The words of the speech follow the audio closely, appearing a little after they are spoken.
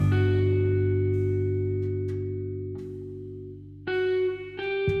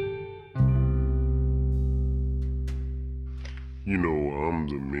I'm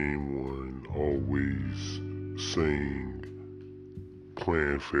the main one always saying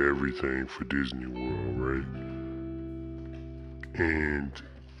plan for everything for Disney World, right? And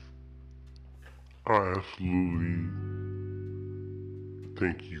I absolutely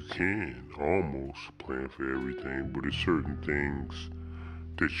think you can almost plan for everything, but there's certain things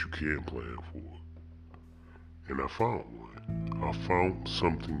that you can't plan for. And I found one. I found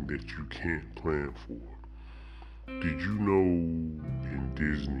something that you can't plan for. Did you know in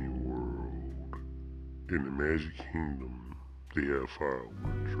Disney World, in the Magic Kingdom, they have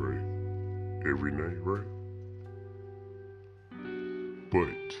fireworks, right? Every night, right?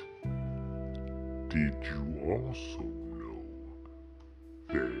 But did you also know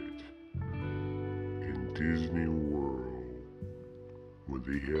that in Disney World, when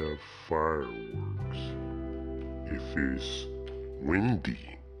they have fireworks, if it's windy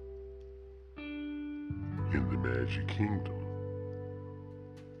in the Magic Kingdom,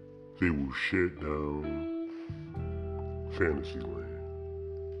 they will shut down Fantasyland.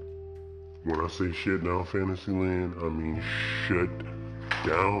 When I say shut down Fantasyland, I mean shut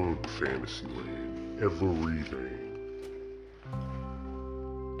down Fantasyland. Everything.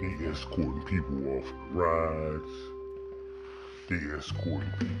 They escorting people off the rides. They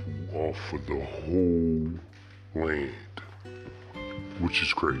escorting people off of the whole land, which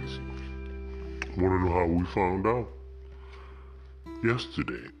is crazy. Wanna know how we found out?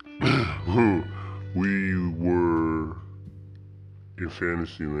 Yesterday. We were in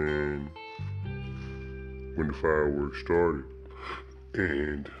Fantasyland when the fireworks started,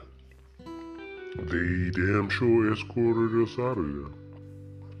 and they damn sure escorted us out of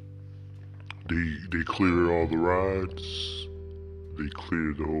there. They cleared all the rides. They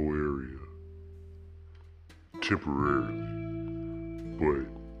cleared the whole area temporarily, but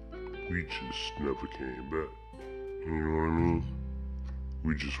we just never came back. You know what I mean?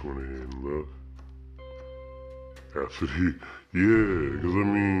 We just went ahead and left. After because I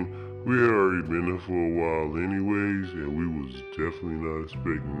mean, we had already been there for a while anyways, and we was definitely not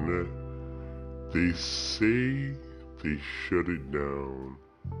expecting that. They say they shut it down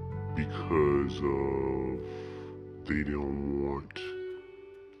because of they don't want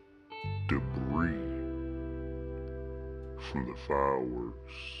debris from the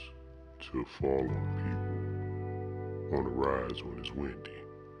fireworks to fall on people on the rides when it's windy.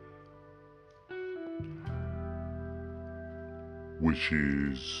 Which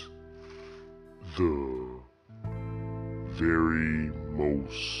is the very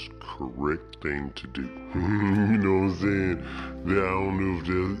most correct thing to do. You know what I'm saying? I don't know if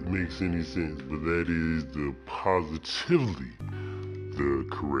that makes any sense, but that is positively the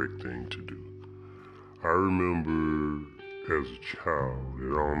correct thing to do. I remember as a child,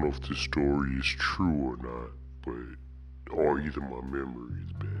 and I don't know if this story is true or not, or either my memory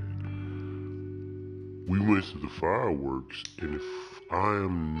is bad. We went to the fireworks, and if I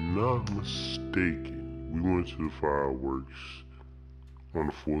am not mistaken, we went to the fireworks on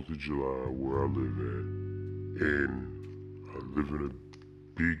the 4th of July where I live at. And I live in a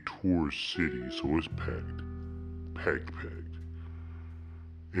big tourist city, so it's packed.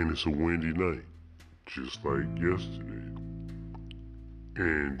 And it's a windy night, just like yesterday.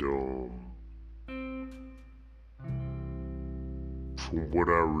 And from what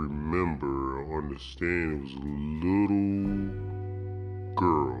I remember or understand, it was a little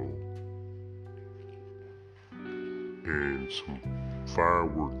girl and some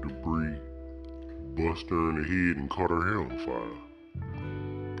firework debris bust her in the head and caught her hair on fire.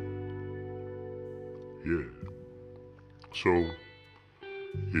 Yeah. So,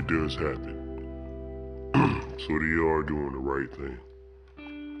 it does happen. So they are doing the right thing.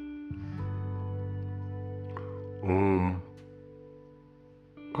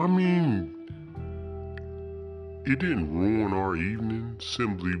 I mean, it didn't ruin our evening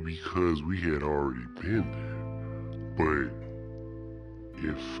simply because we had already been there. But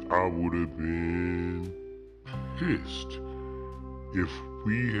if I would have been pissed if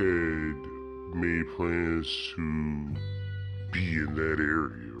we had made plans to be in that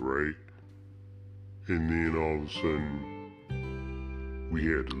area, right? And then all of a sudden we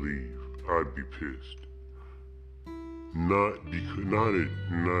had to leave. I'd be pissed. Not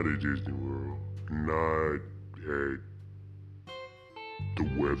at Disney World, not at the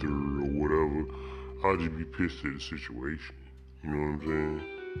weather or whatever. I'll just be pissed at the situation. You know what I'm saying?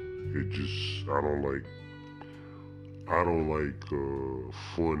 I don't like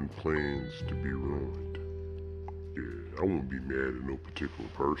fun plans to be ruined. Yeah, I won't be mad at no particular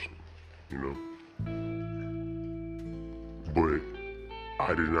person, you know? But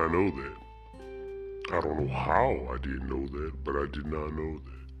I did not know that. I don't know how I didn't know that, but I did not know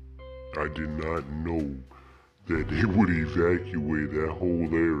that. I did not know that they would evacuate that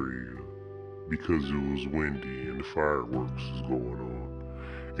whole area because it was windy and the fireworks was going on.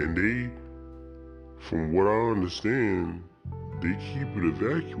 And they, from what I understand, they keep it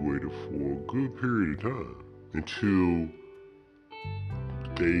evacuated for a good period of time until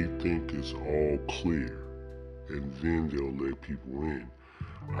they think it's all clear, and then they'll let people in.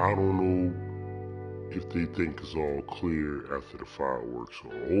 I don't know if they think it's all clear after the fireworks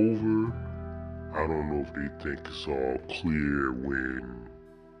are over. I don't know if they think it's all clear when,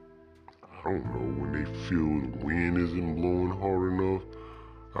 I don't know, when they feel the wind isn't blowing hard enough.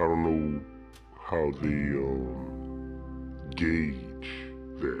 I don't know how they gauge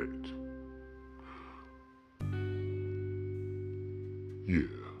that.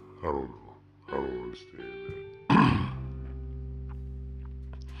 Yeah, I don't know. I don't understand that.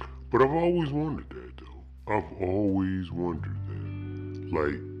 But I've always wondered that though. I've always wondered that.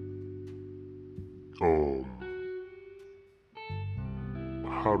 Like,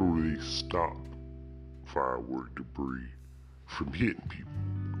 how do they stop firework debris from hitting people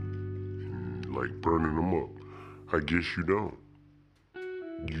and like burning them up? I guess you don't.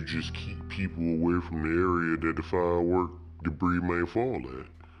 You just keep people away from the area that the firework debris may fall at.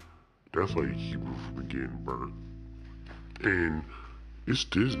 That's how you keep them from getting burnt. And it's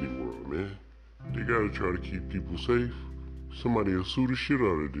Disney World, man. They gotta try to keep people safe. Somebody will sue the shit out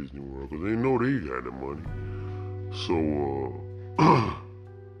of Disney World because they know they got the money. So, I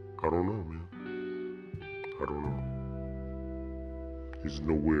don't know, man. I don't know. There's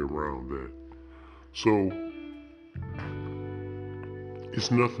no way around that. So,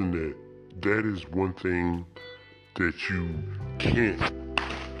 it's nothing that is one thing that you can't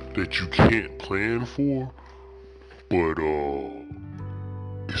plan for, but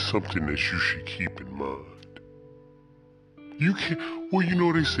it's something that you should keep in mind. You can't, well, you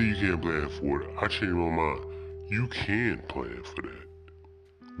know they say you can't plan for it. I changed my mind. You can plan for that.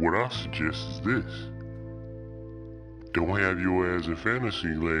 What I suggest is this. Don't have your ass in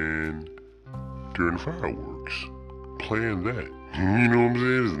Fantasyland during fireworks. Plan that. You know what I'm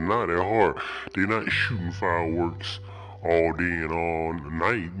saying? It's not that hard. They're not shooting fireworks all day and all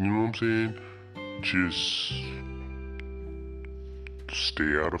night. You know what I'm saying? Just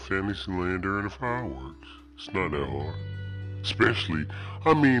stay out of Fantasyland during the fireworks. It's not that hard. Especially,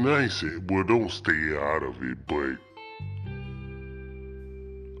 I mean, I ain't saying, well, don't stay out of it, but,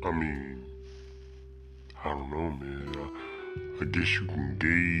 I mean, I don't know, man. I guess you can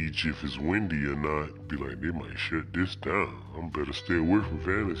gauge if it's windy or not. Be like, they might shut this down. I'm better stay away from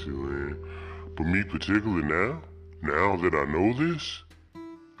Fantasyland. But me particularly now that I know this,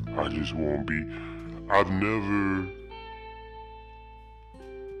 I just won't be. I've never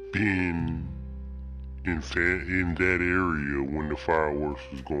been in that area when the fireworks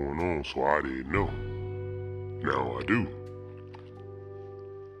was going on, so I didn't know. Now I do.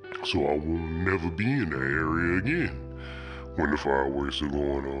 So I won't never be in that area again when the fireworks are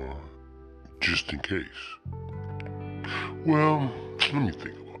going on, just in case. Well, let me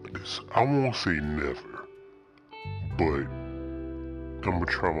think about this. I won't say never, but I'm gonna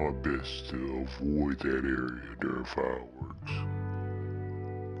try my best to avoid that area during fireworks.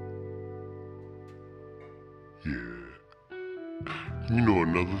 Yeah. You know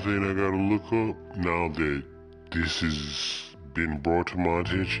another thing I gotta look up now that this has been brought to my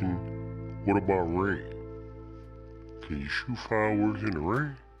attention? What about rain? Can you shoot fireworks in the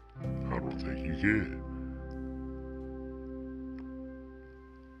rain? I don't think you can.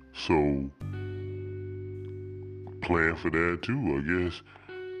 So, plan for that too, I guess.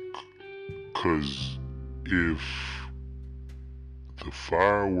 Cause if the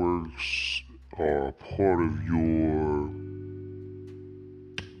fireworks are a part of your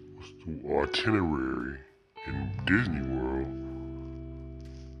itinerary in Disney World,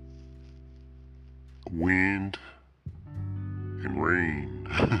 wind and rain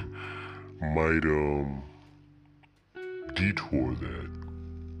might detour that.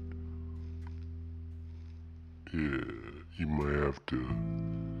 Yeah, you might have to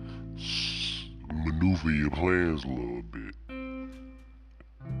maneuver your plans a little bit.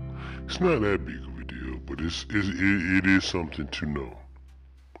 It's not that big of a deal, but it is something to know.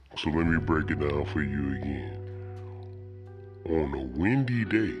 So let me break it down for you again. On a windy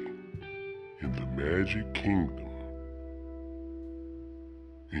day in the Magic Kingdom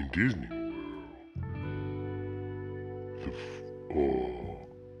in Disney World,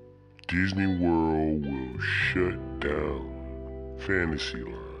 Disney World will shut down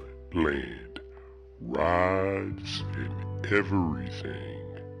Fantasyland, rides and everything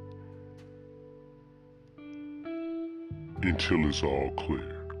until it's all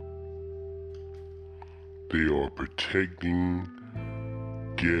clear. They are protecting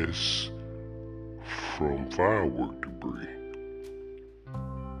guests from firework debris.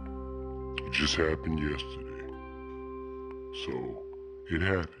 It just happened yesterday. So it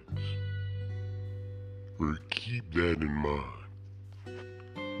happens. Keep that in mind.